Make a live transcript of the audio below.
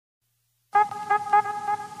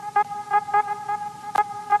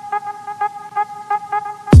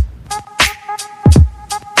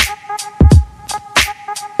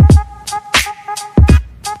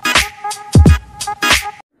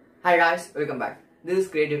Hi guys, welcome back. This is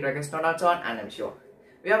Creative Crackers on and I'm sure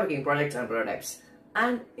we are making projects and prototypes.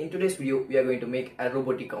 And in today's video, we are going to make a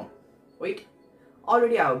robotic arm. Wait,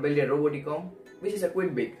 already I have built a robotic arm which is a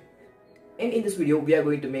quite big. And in this video, we are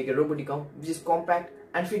going to make a robotic arm which is compact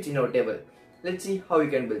and fits in our table. Let's see how we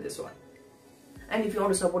can build this one. And if you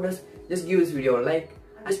want to support us, just give this video a like,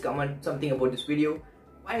 just comment something about this video.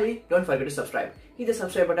 Finally, don't forget to subscribe. Hit the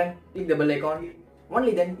subscribe button, click the bell icon.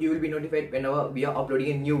 Only then you will be notified whenever we are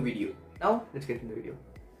uploading a new video. Now, let's get into the video.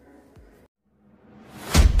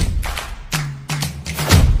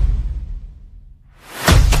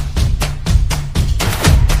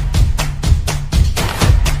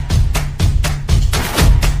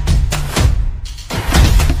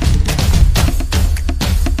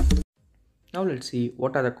 Now let's see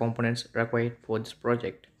what are the components required for this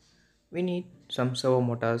project. We need some servo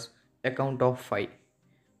motors, a count of 5.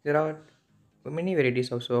 There are many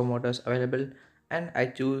varieties of servo motors available and I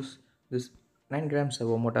choose this 9 gram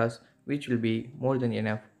servo motors which will be more than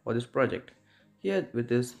enough for this project. Here with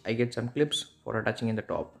this I get some clips for attaching in the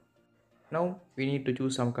top. Now we need to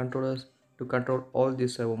choose some controllers to control all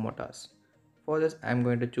these servo motors. For this I am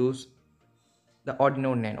going to choose the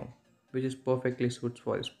Arduino Nano, which is perfectly suits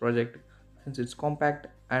for this project since it's compact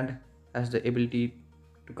and has the ability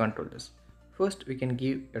to control this. First we can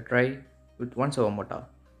give a try with one servo motor.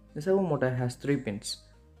 The servo motor has 3 pins.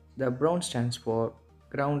 The brown stands for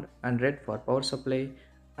ground and red for power supply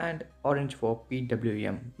and orange for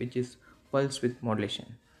PWM, which is pulse width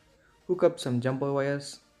modulation. Hook up some jumper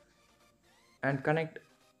wires and connect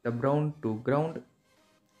the brown to ground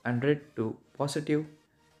and red to positive.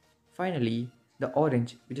 Finally, the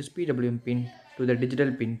orange, which is PWM pin, to the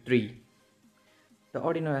digital pin 3. The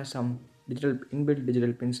Arduino has some inbuilt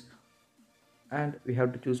digital pins and we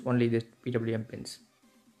have to choose only these PWM pins.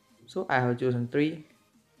 So I have chosen 3.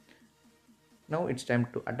 Now it's time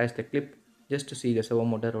to attach the clip just to see the servo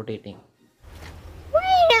motor rotating.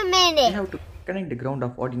 Wait a minute! We have to connect the ground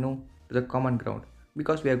of Arduino to the common ground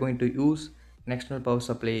because we are going to use an external power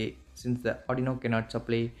supply since the Arduino cannot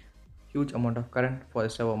supply huge amount of current for the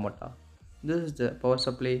servo motor. This is the power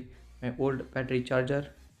supply, my old battery charger.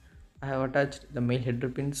 I have attached the male header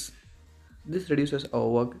pins. This reduces our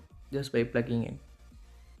work just by plugging in.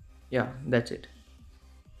 Yeah, that's it.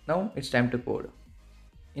 Now it's time to code.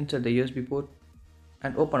 Insert the USB port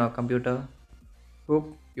and open our computer.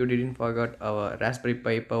 Hope you didn't forget our Raspberry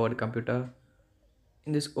Pi powered computer.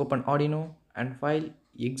 In this open Arduino and file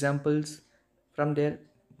examples. From there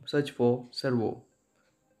search for servo.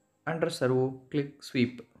 Under servo click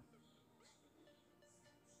sweep.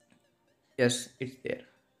 Yes, it's there.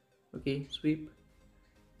 Okay, sweep.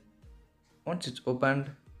 Once it's opened,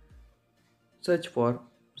 search for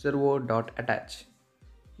servo.attach.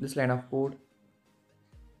 This line of code.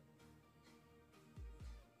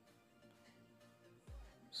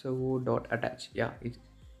 Servo.attach. Yeah,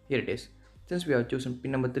 here it is. Since we have chosen pin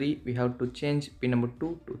number 3, we have to change pin number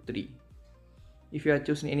 2 to 3. If you have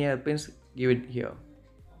chosen any other pins, give it here.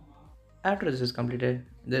 After this is completed,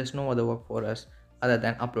 there is no other work for us other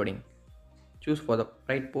than uploading. Choose for the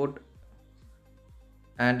right port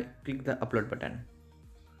and click the upload button.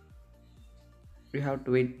 We have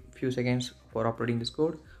to wait few seconds for uploading this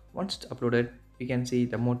code. Once it's uploaded, we can see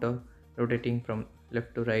the motor rotating from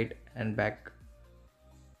left to right and back.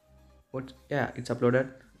 Yeah, it's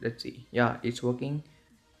uploaded. Let's see. Yeah, it's working.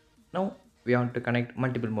 Now we want to connect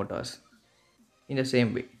multiple motors in the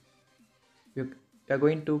same way. We are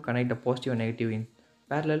going to connect the positive and negative in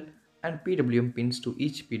parallel and PWM pins to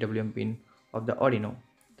each PWM pin of the Arduino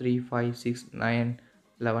 3, 5, 6, 9,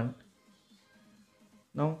 11.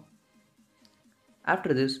 Now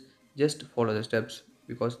after this, just follow the steps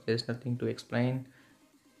because there is nothing to explain.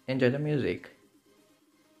 Enjoy the music.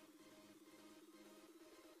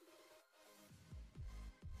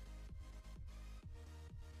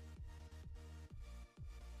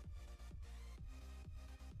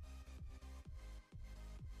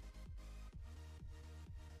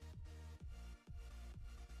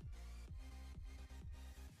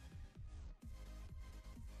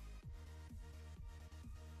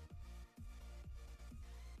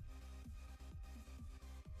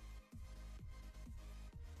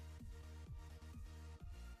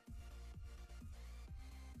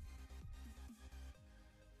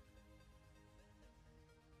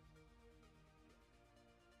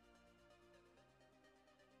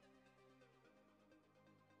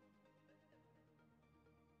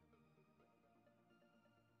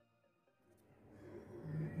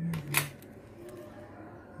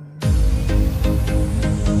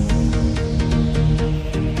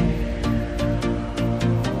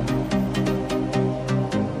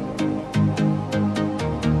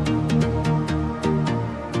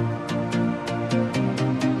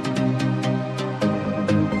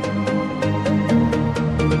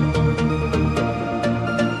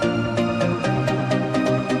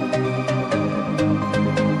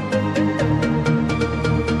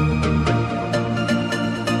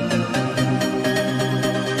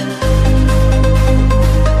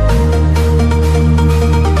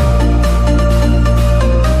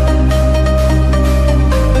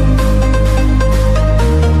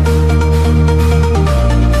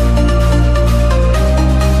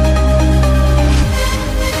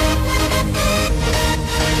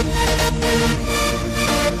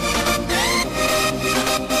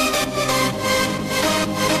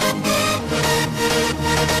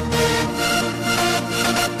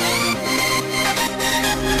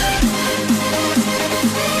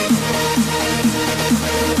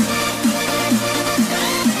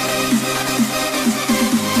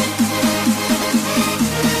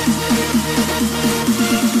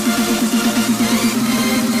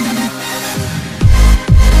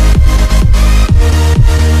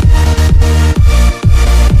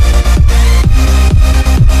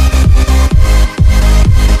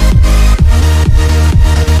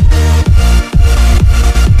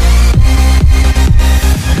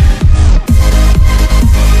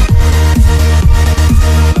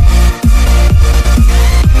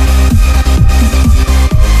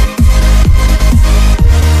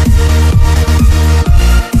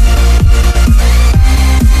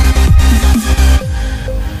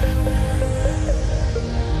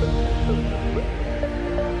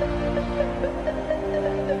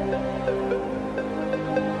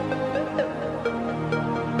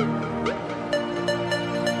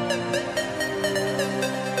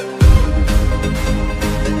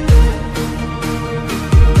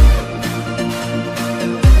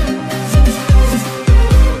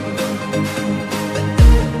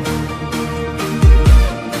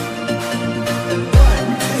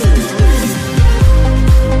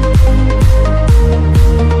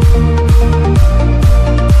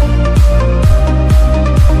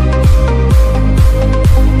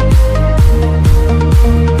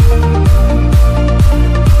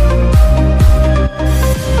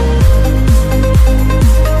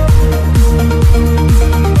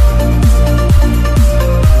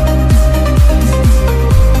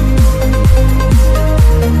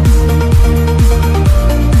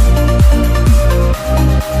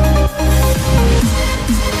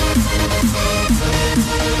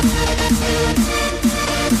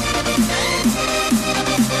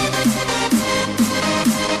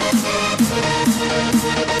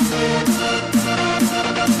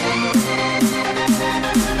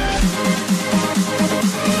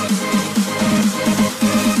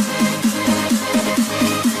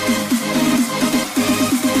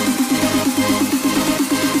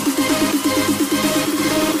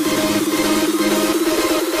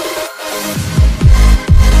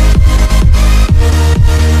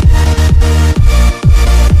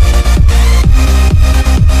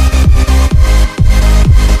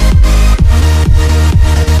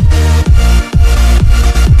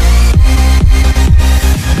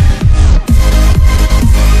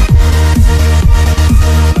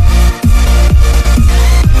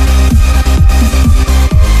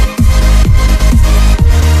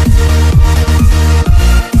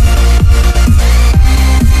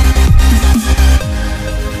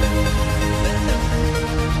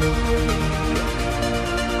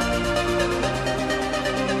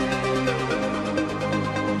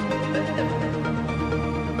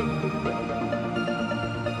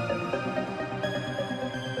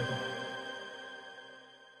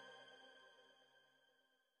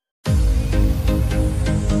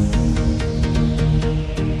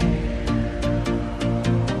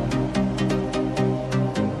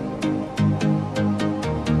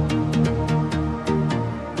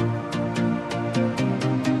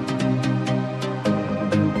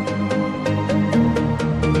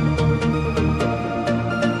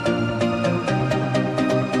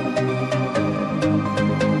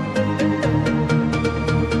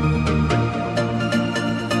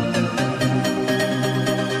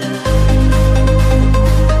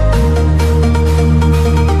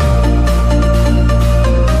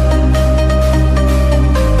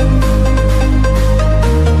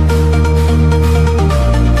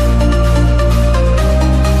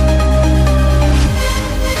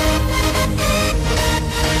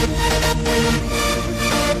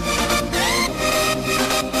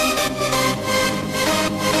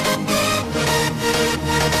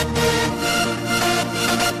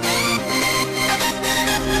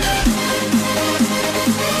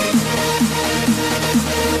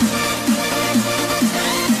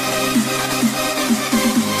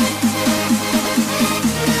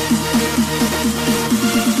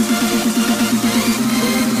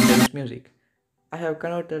 have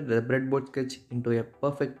converted the breadboard sketch into a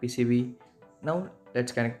perfect PCB. Now let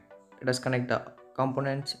us connect the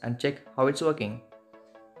components and check how it's working.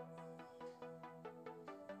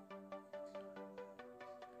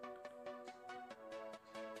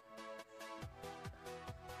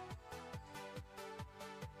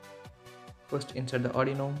 First insert the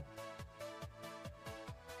Arduino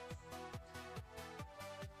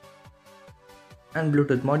and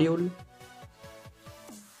Bluetooth module.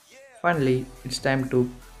 Finally, it's time to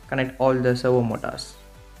connect all the servo motors.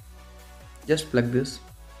 Just plug this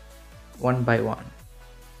one by one.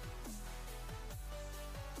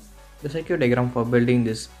 The circuit diagram for building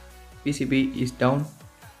this PCB is down.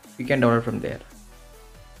 You can download from there.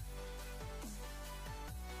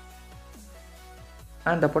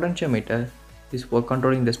 And the potentiometer is for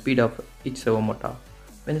controlling the speed of each servo motor.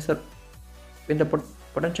 When the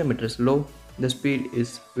potentiometer is low, the speed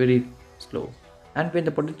is very slow. And when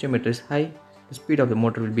the potentiometer is high, the speed of the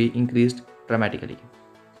motor will be increased dramatically.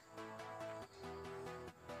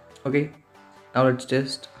 Okay, now let's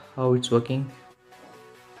test how it's working.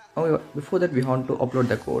 Before that, we want to upload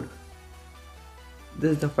the code.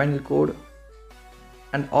 This is the final code,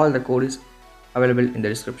 and all the code is available in the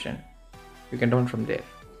description. You can download from there.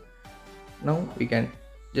 Now we can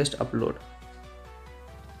just upload.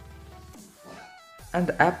 And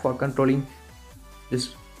the app for controlling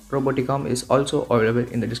this Robotic arm is also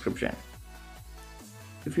available in the description.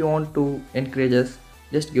 If you want to encourage us,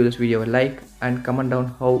 just give this video a like and comment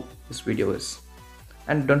down how this video is.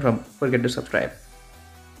 And don't forget to subscribe.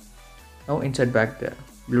 Now insert back the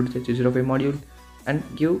Bluetooth 205 module and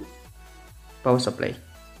give power supply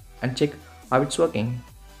and check how it's working.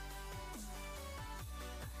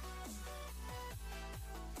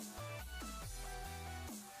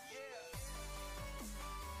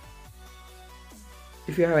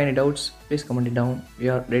 If you have any doubts, please comment it down. We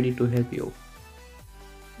are ready to help you.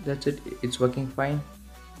 That's it, it's working fine.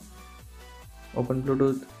 Open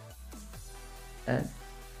Bluetooth and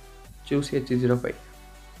choose H205.